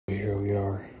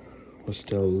with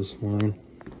Stella this morning.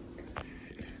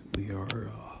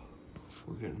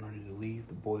 We're getting ready to leave.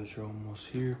 The boys are almost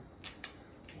here.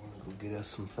 We're gonna go get us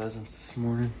some pheasants this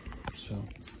morning. So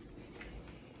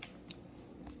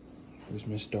there's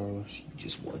Miss Darla. She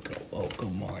just woke up. Oh,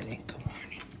 good morning. Good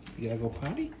morning. You gotta go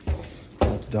potty?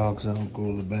 Let the dogs out, go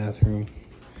to the bathroom.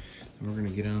 And we're gonna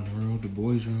get on the road. The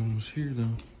boys are almost here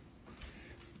though.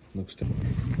 Looks down.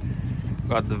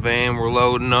 Got the van, we're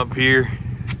loading up here.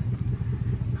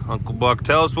 Uncle Buck,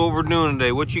 tell us what we're doing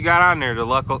today. What you got on there? The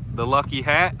lucky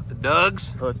hat? The Doug's?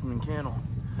 Hudson and Kennel.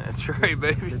 That's right,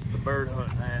 baby. It's the bird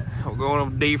hunting hat. We're going up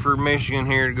to Deford, Michigan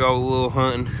here to go a little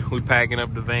hunting. We packing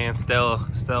up the van.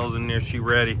 Stella's in there. She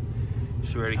ready.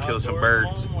 She ready to kill some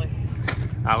birds. Only.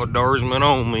 Outdoorsman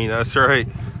only. That's right.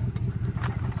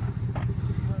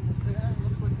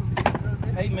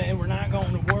 Hey man, we're not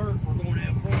going to work. We're going to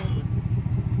have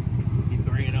fun. He's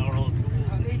bringing out all the tools.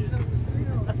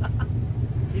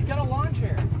 He's got a lawn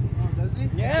chair. Oh, does he?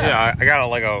 Yeah. Yeah, I got a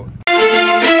Lego.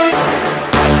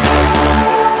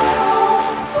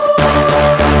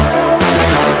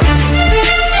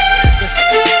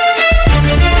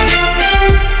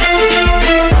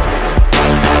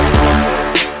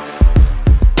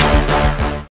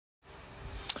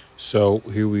 So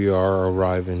here we are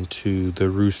arriving to the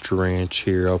Rooster Ranch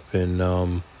here up in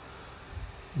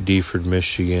Deford,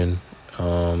 Michigan.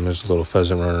 There's a little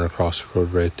pheasant running across the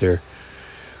road right there.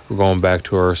 We're going back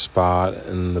to our spot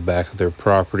in the back of their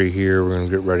property here. We're going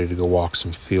to get ready to go walk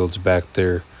some fields back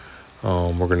there.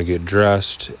 We're going to get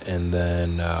dressed, and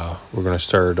then we're going to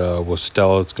start with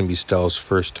Stella. It's going to be Stella's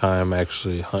first time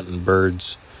actually hunting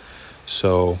birds.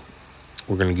 So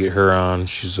we're going to get her on.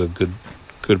 She's a good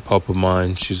pup of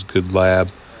mine. She's a good lab.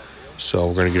 So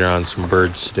we're going to get her on some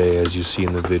birds today, as you see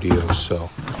in the video. So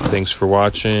thanks for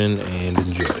watching and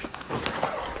enjoy.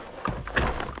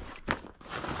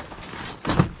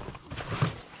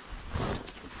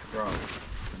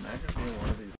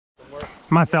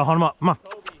 Come on, Stella, hunt him up. Come on.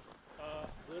 Toby,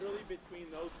 literally between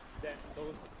those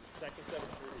second set of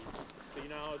trees. So you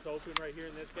know how it's open right here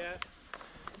in this gap?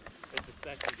 It's the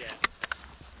second gap.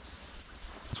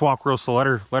 Let's walk real slow.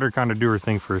 Let her kind of do her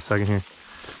thing for a second here.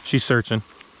 She's searching.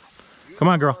 Come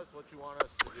on, girl. What you want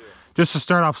us to do. Just to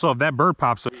start off slow. If that bird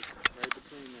pops up. Right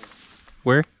between there.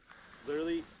 Where?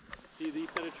 Literally, see these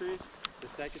set of trees? The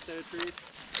second set of trees?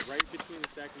 Right between the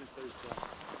second and third set.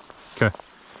 Okay.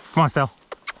 Come on, Stella.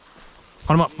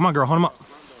 Hunt him up. Come on, girl. Hunt him up.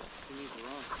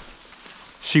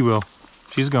 She will.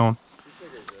 She's going.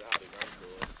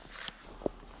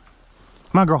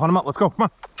 Come on, girl. Hunt him up. Let's go. Come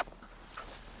on.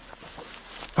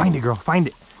 Find it, girl. Find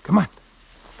it. Come on.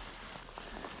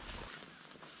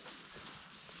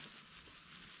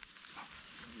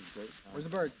 Where's the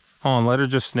bird? Hold on. Let her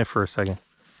just sniff for a second.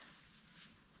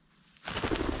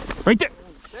 Right there.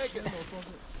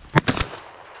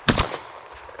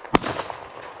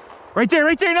 Right there.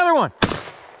 Right there. Another one.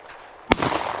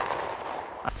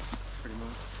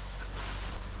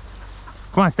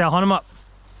 Come on, Stella, hunt him up.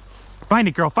 Find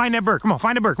it, girl. Find that bird. Come on,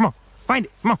 find a bird. Come on. Find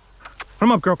it. Come on. Hunt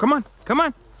him up, girl. Come on. Come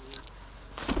on.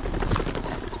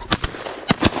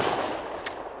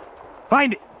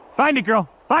 Find it. Find it, girl.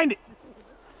 Find it.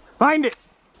 Find it.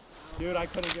 Dude, I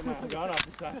couldn't get my gun off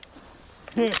the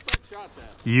side.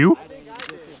 You?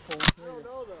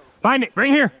 Find it.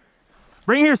 Bring it here.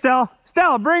 Bring it here, Stella.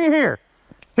 Stella, bring it here.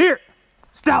 Here.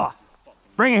 Stella.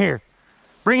 Bring it here.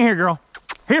 Bring it here, girl.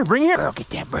 Here, bring it here. Girl, get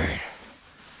that bird.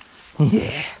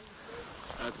 Yeah.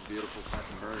 That's a beautiful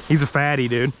fucking bird. He's a fatty,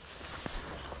 dude.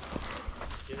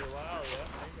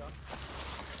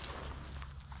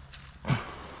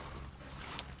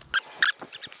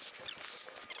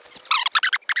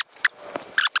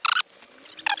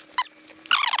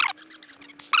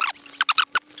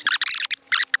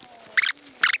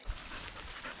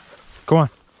 Go on.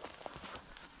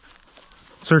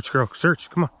 Search, girl. Search.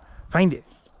 Come on. Find it.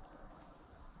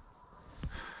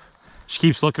 She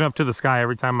keeps looking up to the sky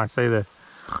every time I say that.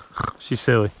 She's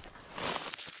silly.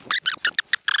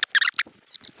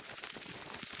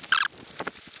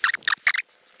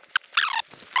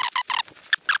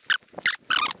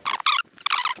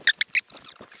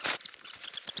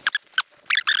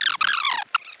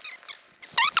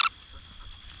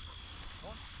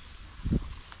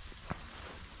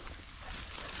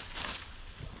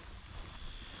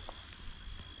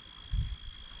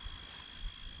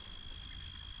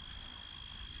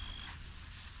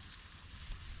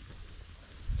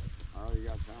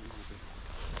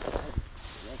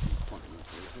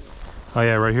 Oh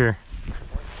yeah, right here.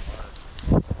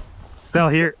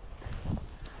 Stella, here.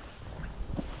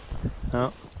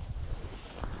 Oh.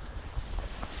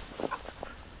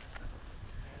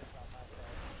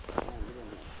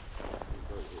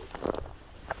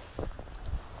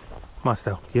 Come on,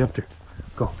 Stella. Get up there.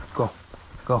 Go, go,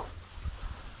 go.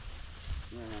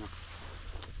 Come here, Hannah.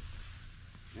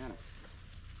 Hannah.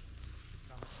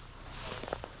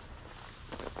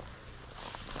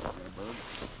 Got a bird?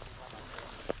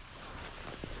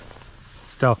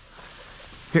 Stella.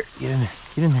 Here, get in there.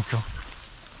 Get in there, girl.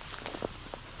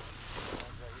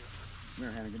 Come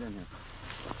here, Hannah, get in here.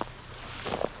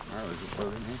 Alright, there's a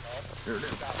bird in here. Here it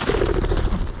is.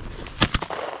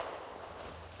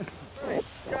 Nice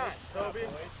shot, Toby.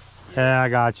 Yeah, I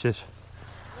got you. Nice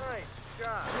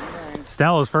shot.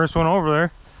 Stella's first one over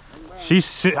there.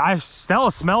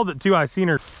 Stella smelled it too. I seen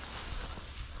her.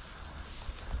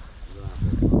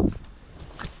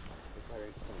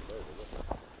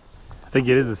 I think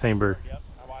it is the same bird. Yep,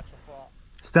 I watched him fall.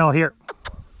 Stella, here.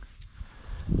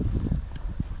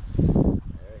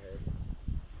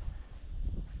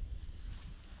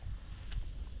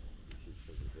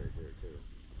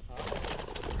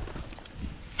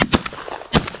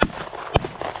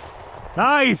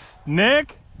 Nice,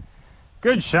 Nick.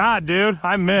 Good shot, dude.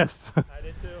 I missed. I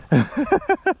did too.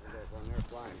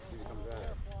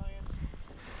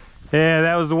 Yeah,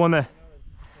 that was the one that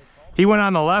he went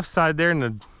on the left side there in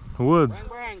the woods. Bang,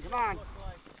 bang, come on.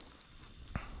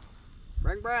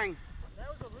 Bang, bang. That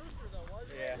was a rooster though,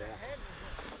 wasn't it?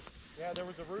 Yeah, there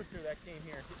was a rooster that came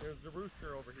here. There's a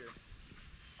rooster over here.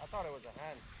 I thought it was a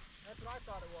hen. That's what I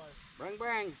thought it was. Bang,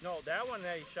 bang. No, that one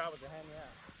that he shot was a hen, yeah.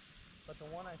 But the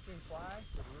one I seen fly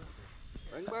was a rooster.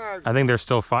 Bang, bang. I think they're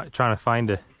still trying to find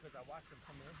it. Because I watched them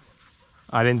come in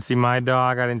here. I didn't see my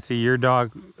dog. I didn't see your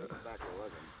dog.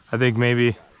 I think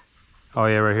maybe. Oh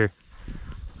yeah, right here.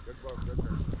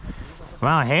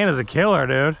 Wow, Hannah's a killer,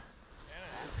 dude.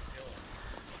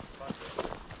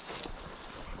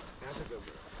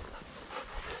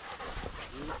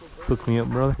 Hook me up,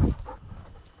 brother.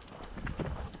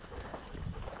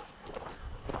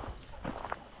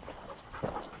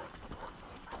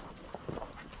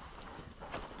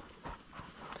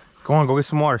 Go on, go get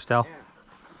some water, Stella.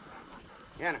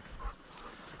 Hannah.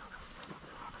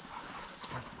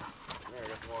 There,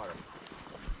 get some water.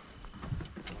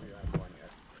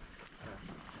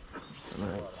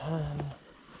 Nice.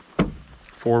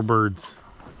 4 birds.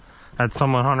 That's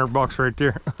some $100 right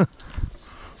there.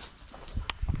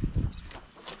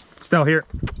 Stella, here.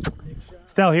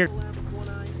 Stella, here.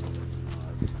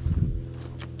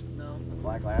 No.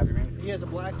 Black lab, you mean? He has a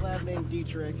black lab named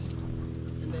Dietrich,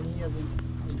 and then he has a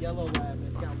yellow lab, and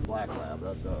it's got Black lab,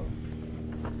 that's a...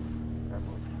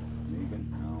 Megan?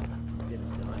 No.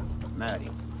 Maddie.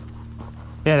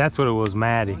 Yeah, that's what it was,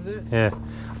 Maddie. Was it? Yeah.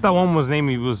 I thought one was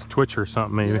named was Twitch or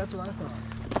something, maybe. Yeah, that's what I thought.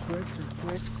 Twix or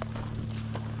Twix.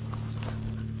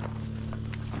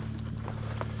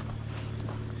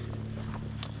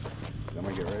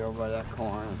 Somebody get right over by that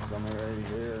corn, and somebody right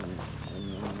here, and in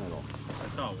the middle. I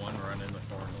saw one run in the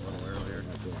corn a little earlier.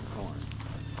 That's the corn.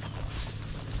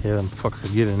 Yeah, them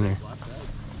fuckers get in there.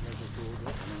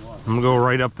 I'm gonna go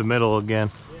right up the middle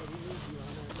again.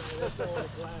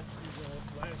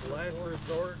 Last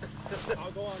resort.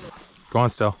 I'll go on the... Go on,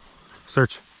 Stella.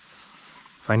 Search.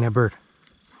 Find that bird.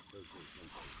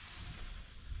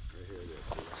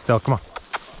 Stella, come on.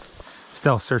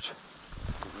 Stella, search.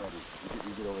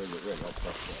 You get over there and get ready. I'll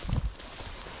press that.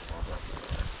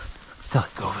 Stella,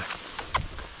 go over there.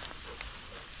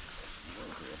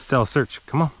 Stella, search.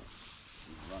 Come on.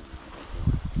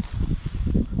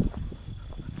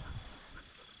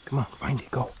 Come on, find it.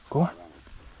 Go. Go on.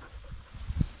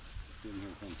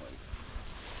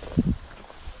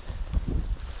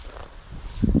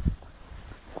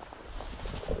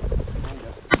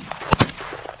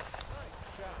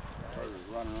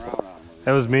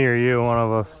 That was me or you, one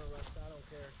of us.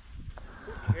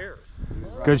 Who cares?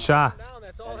 Good shot.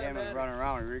 That's all That that him is matters. running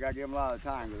around. We gotta give him a lot of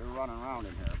time because they're running around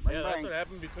in here. Yeah, Bang, that's bang. what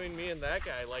happened between me and that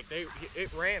guy. Like, it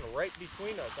ran right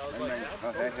between us. I was Bang, like, bang. that's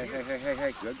Oh,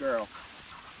 hey. Good girl.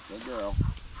 Good girl.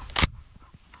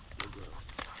 Good girl.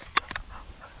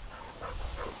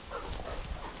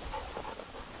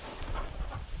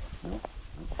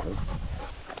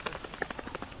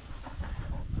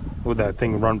 Would that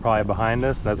thing run probably behind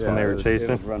us? That's when they were It chasing.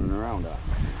 was running around us.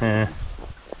 Yeah. We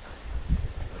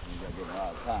gotta give it a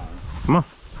lot of time. Come on.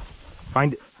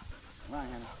 Find it. Come on,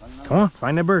 Hannah. Come on.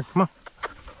 Find that bird. Come on.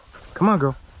 Come on,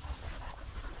 girl.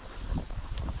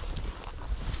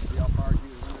 See how far she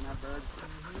was running that bird?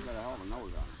 You got a hell of a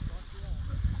nose on it.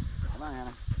 Come on,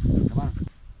 Hannah. Come on.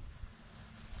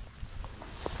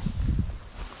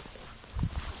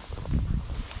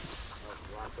 Oh,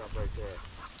 locked up right there.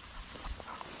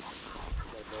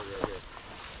 That bird right here.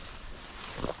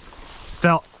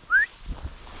 Stella.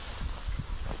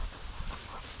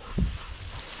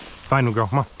 Find him, girl.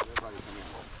 Come on. Everybody come in.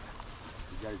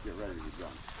 just get ready to be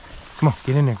done. Come on,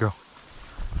 get in there, girl.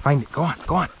 Find it. Go on,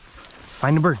 go on.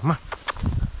 Find the bird. Come on.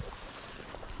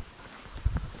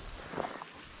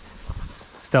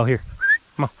 Stella, here.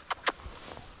 Come on.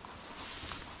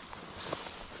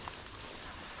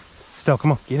 Stella,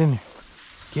 come on. Get in there.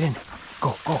 Get in there.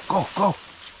 Go, go, go, go.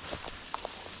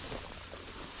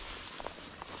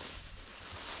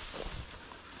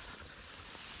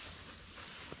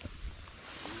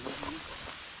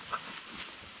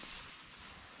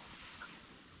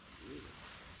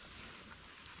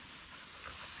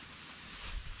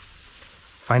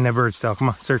 Find that bird, Stella. Come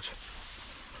on, search.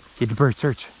 Get the bird,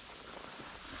 search.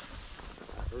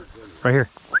 Right here.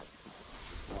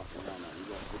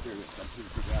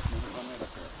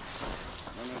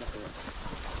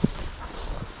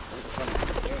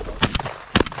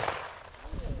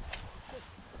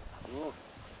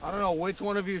 I don't know which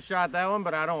one of you shot that one,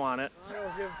 but I don't want it. I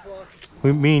don't give a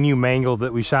fuck. Me and you mangled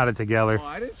it. We shot it together. Oh,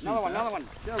 I didn't shoot Another one, that. another one.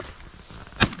 Shoot.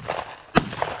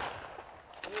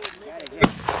 Got a hit.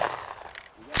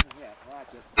 You got a hit.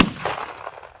 Watch it.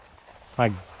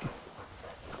 Like,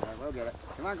 All right, we'll get it.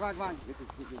 Come on, come on, come on.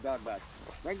 Get your dog back.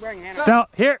 Bring, Hannah. Stella,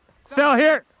 here. Stella,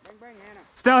 here. Bring, Hannah.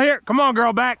 Stella, here. Come on,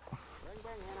 girl, back.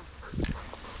 Bring, Hannah.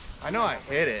 I know I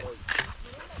hit it.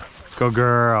 Go,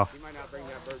 girl. You might not bring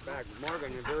that bird back.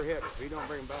 Morgan, if you're hit, if you don't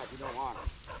bring him back, you don't want him.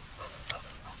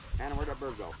 Hannah, where'd that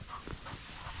bird go?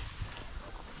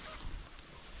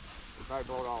 You probably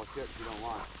brought all the shit if you don't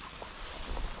want it.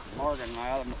 Morgan,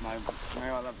 my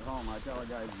male left at home, I tell the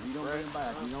guys, if you don't bring him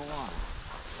back, you don't want him.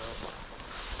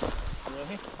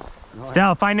 Really?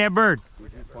 Stella, find that bird. He's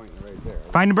pointing right there.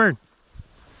 Find the bird.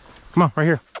 Come on, right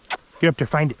here. Get up there.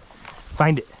 Find it.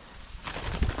 Find it.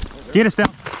 Get it,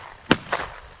 Stella.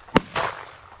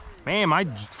 Man, my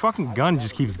fucking gun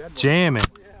just keeps jamming.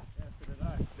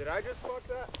 Did I just fuck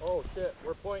that? Oh shit,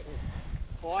 we're pointing.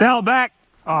 Stella, back.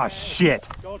 Oh, shit.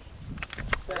 Don't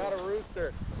stay out of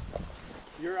rooster.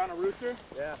 You're on a rooster?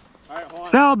 Yeah. Alright, hold on.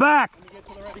 Stella, back. Let me get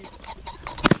to the ready.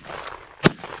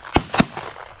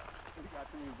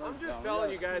 I'm just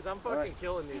telling you guys, I'm fucking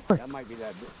killing these. That might be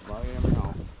that, well, you never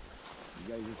know.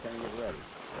 You guys just trying to get ready.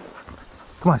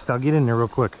 Come on, Stella, get in there real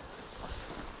quick.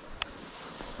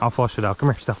 I'll flush it out. Come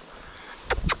here, Stella.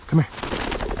 Come here.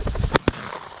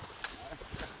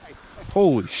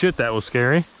 Holy shit, that was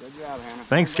scary. Good job, Hannah.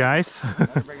 Thanks, guys.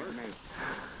 Better bring it to me.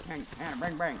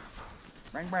 Hannah,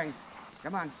 bring.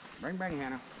 Come on, bring,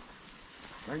 Hannah.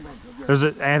 Bring. Good girl. There's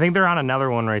I think they're on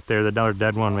another one right there, another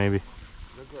dead one maybe.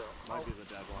 Good girl. Might be the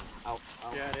dead one. Out.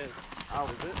 Yeah, it is. Out.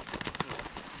 Is it?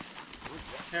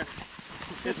 Here.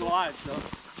 It's alive, so.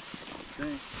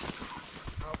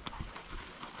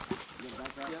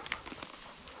 Yep.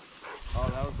 Oh,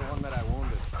 that was the one that I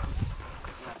wounded.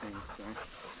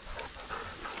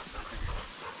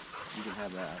 You can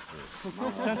have that.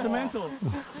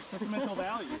 Sentimental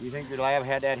value. You think your lab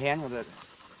had that hen with it?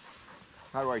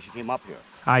 How do she came up here?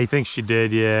 I think she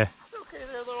did, yeah. It's okay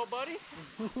there, little buddy.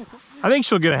 I think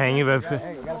she'll get a hang of it.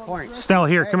 Hey, we got a point. Stella,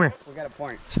 here, come here. We got a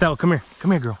point. Stella, come here.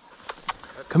 Come here, girl.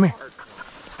 Come here.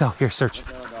 Stella, here, search.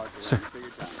 Search.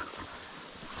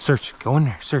 Search. Go in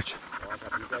there, search.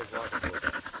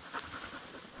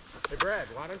 Hey, Brad,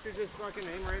 why don't you just fucking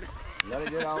aim right? Let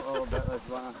it get out a little bit. Let's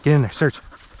run. Get in there, search.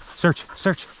 Search,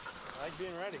 search. I like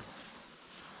being ready.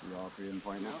 You all three in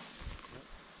point now?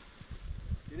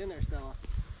 Get in there, Stella.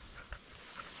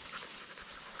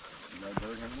 You got a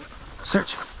bird in there?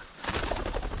 Search.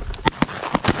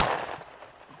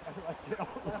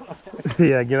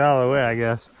 Yeah, get out of the way, I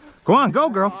guess. Go on, go,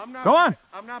 girl. Go on.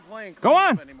 I'm not playing Go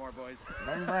on. anymore, boys.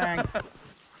 Bring.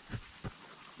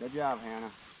 Good job,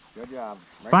 Hannah. Good job.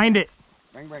 Find it.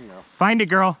 Bring, girl. Find it,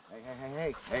 girl.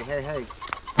 Hey.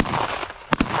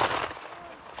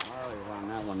 Marley was on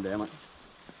that one, damn it.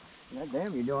 God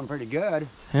damn, you're doing pretty good.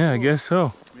 Yeah, I guess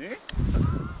so. Me?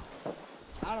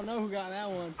 I don't know who got that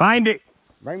one. Find it.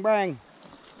 Bring. Let's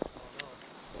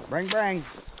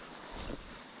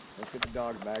get the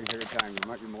dog bag here at a time. There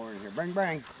might be more in here. Bring.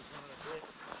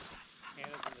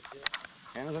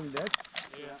 Hannah's in the ditch?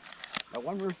 Yeah. That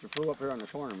one rooster flew up here on the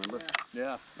corner, remember?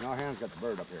 Yeah. Now Hannah's got the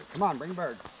bird up here. Come on, bring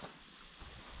bird.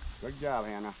 Good job,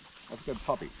 Hannah. That's a good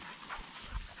puppy.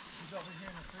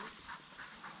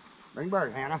 Bring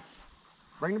bird, Hannah.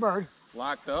 Bring the bird.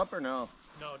 Locked up or no?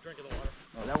 No, drinking the water.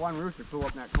 Oh, that one rooster flew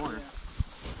up in that corner.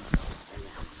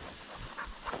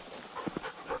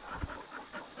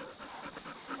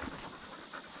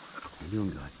 You're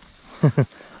doing good.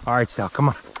 All right, Stella, come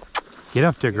on. Get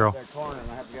up there, girl. That corner,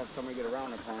 and I have to have somebody get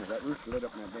around the corner. That rooster lit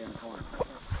up in that damn corner.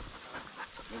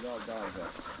 There's all dogs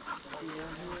up.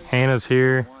 Hannah's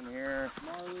here. One here.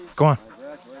 Go on.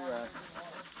 That's where you're at.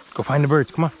 Go find the birds.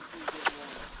 Come on.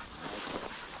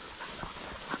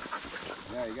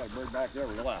 back there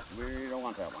with the left. We don't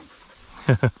want that one.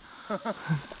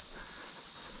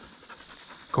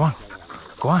 Go on.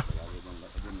 Go on.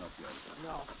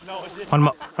 No, it didn't. Hunt him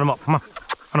up. Hunt him up. Come on.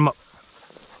 Hunt him up.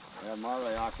 Yeah,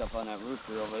 Marley knocked up on that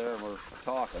rooster over there and we're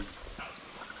talking.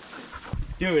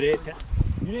 Dude, you didn't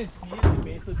see it? It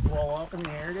basically blow up in the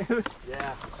air, dude.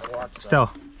 Yeah, I watched that.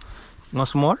 Stella, you want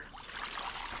some more?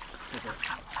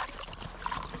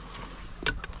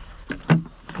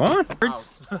 Come on, birds.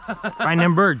 Find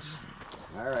them birds.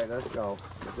 All right, let's go.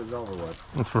 Get this over with.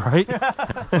 That's right.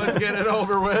 Let's get it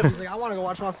over with. He's like, I want to go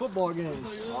watch my football game.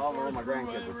 All over my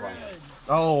grandkids are playing.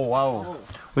 Oh, wow.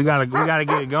 We gotta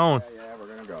get it going. Yeah, we're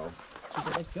gonna go.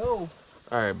 Let's go.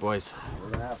 All right, boys.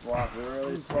 We're gonna have to walk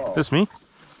really slow. Just me?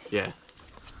 Yeah.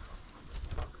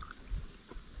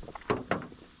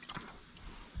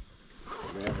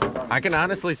 I can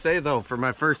honestly say though, for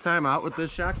my first time out with this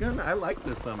shotgun, I like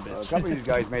this sumbitch. A couple of these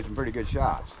guys made some pretty good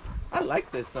shots. I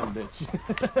like this sumbitch.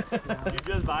 You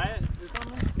just buy it or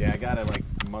something? Yeah, I got it like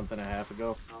a month and a half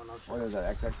ago. Oh, no shit. What is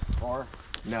that, XX4?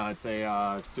 No, it's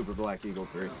a Super Black Eagle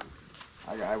 3.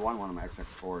 I won one of my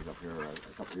XX4s up here a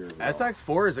couple years ago.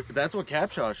 SX4 is that's what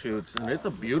Capshaw shoots, and it's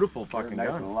a beautiful They're fucking nice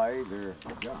gun. and light. They're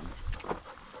a gun.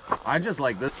 I just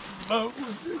like this. Now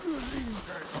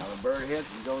the bird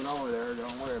hits and goes over there.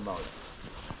 Don't worry about it.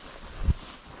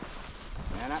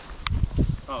 Anna?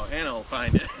 Oh, Anna will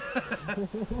find it.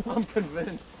 I'm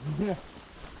convinced. Yeah.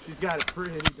 She's got it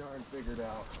pretty darn figured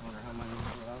out. I wonder how many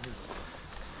are out here.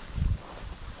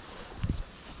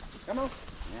 Come on.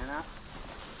 Anna.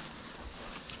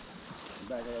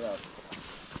 Back it up.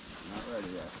 Not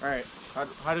ready yet. All right,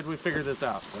 how did we figure this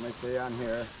out? Let me stay on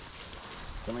here.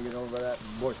 Let me get over by that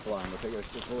bush line. We'll take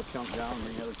this little chunk down and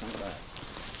bring the other chunk back.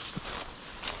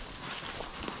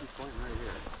 He's pointing right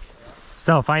here.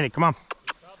 Stella, find it. Come on.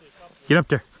 Get up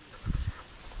there.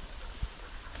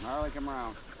 Marley, come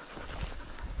around.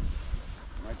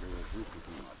 Might be where the rooster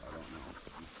came up. I don't know.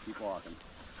 Just keep walking.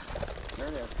 There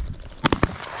it is.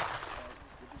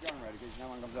 Get your gun ready in case no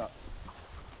one comes up.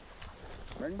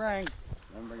 Bring, bring.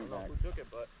 Then bring it back. Who took it,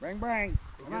 but Bring, bring.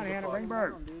 Come on, Hannah. Bring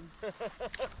bird.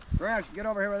 Grash, get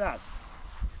over here with us.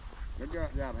 Good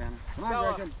job, Hannah. Come on,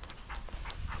 Stella. Gresham.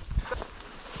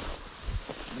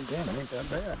 Damn, it ain't that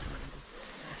bad.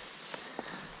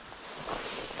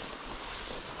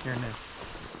 Here, Nick.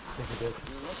 Take a dip.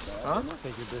 Huh?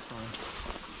 Take your dip on.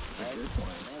 This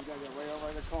one. Now we gotta get way over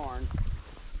the corn. I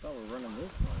thought we were running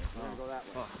this way. We're gonna go that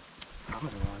way. I'm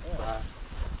in the wrong spot.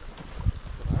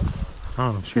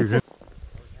 Oh, shoot.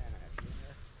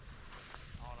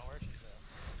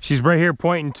 She's right here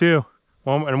pointing too.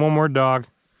 And one more dog.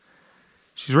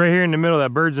 She's right here in the middle.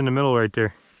 That bird's in the middle right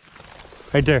there.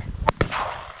 Right there.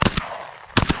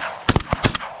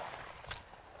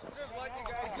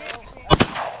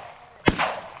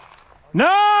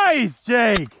 Nice,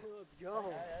 Jake. Let's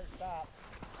go. Stop.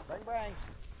 Bang, bang.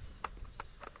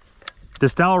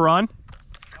 Does Stella run?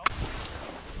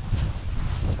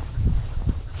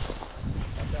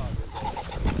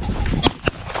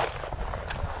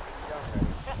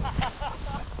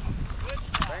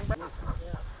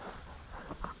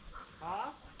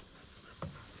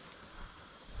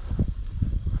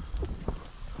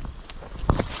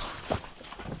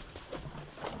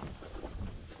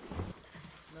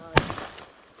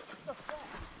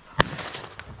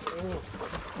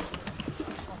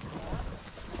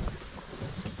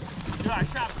 Dude, I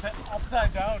shot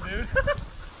upside down, dude.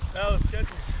 That was sketchy.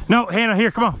 No, Hannah,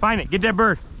 here, come on, find it. Get that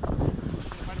bird.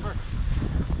 Find the bird.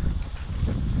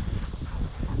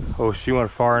 Oh, she went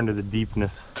far into the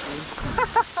deepness.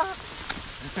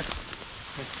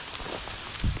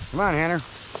 Come on, Hannah.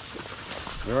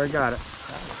 We already got it.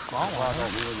 Small one. I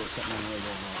thought we were just sitting in the way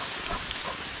going on.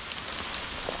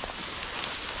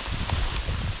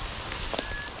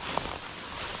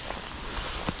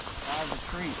 Out of the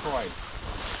tree twice.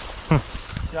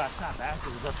 Yeah, I shot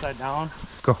backwards, upside down.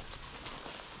 Go.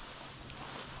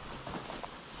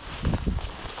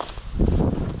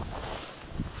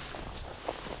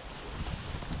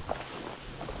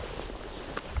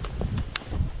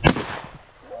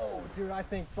 Oh, dude, I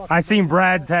think fucking. I seen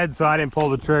Brad's head, so I didn't pull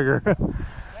the trigger. Thanks,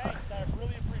 I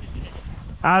really appreciate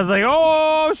it. I was like,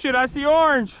 oh shit, I see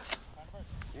orange.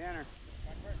 Hannah.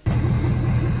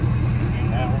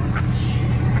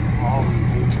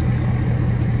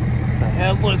 The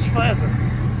headless pheasant.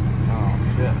 Oh,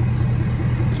 shit.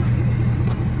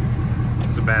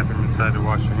 There's a bathroom inside to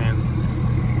wash your hands.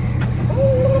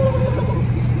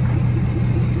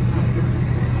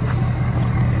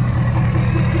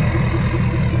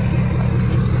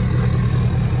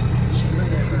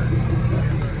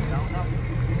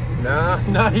 Nah,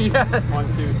 not yet. 1,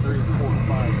 2, 3, 4,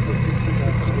 5, 6,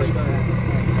 7, 8.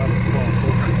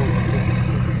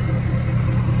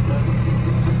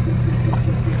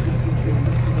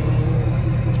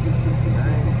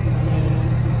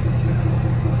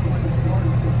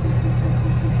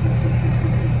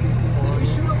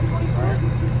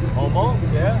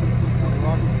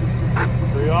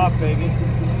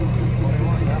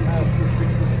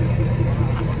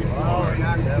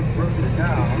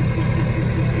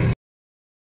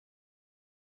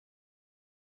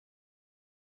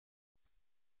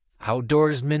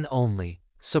 outdoorsmen only,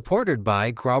 supported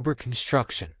by Grauber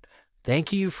Construction.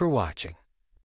 Thank you for watching.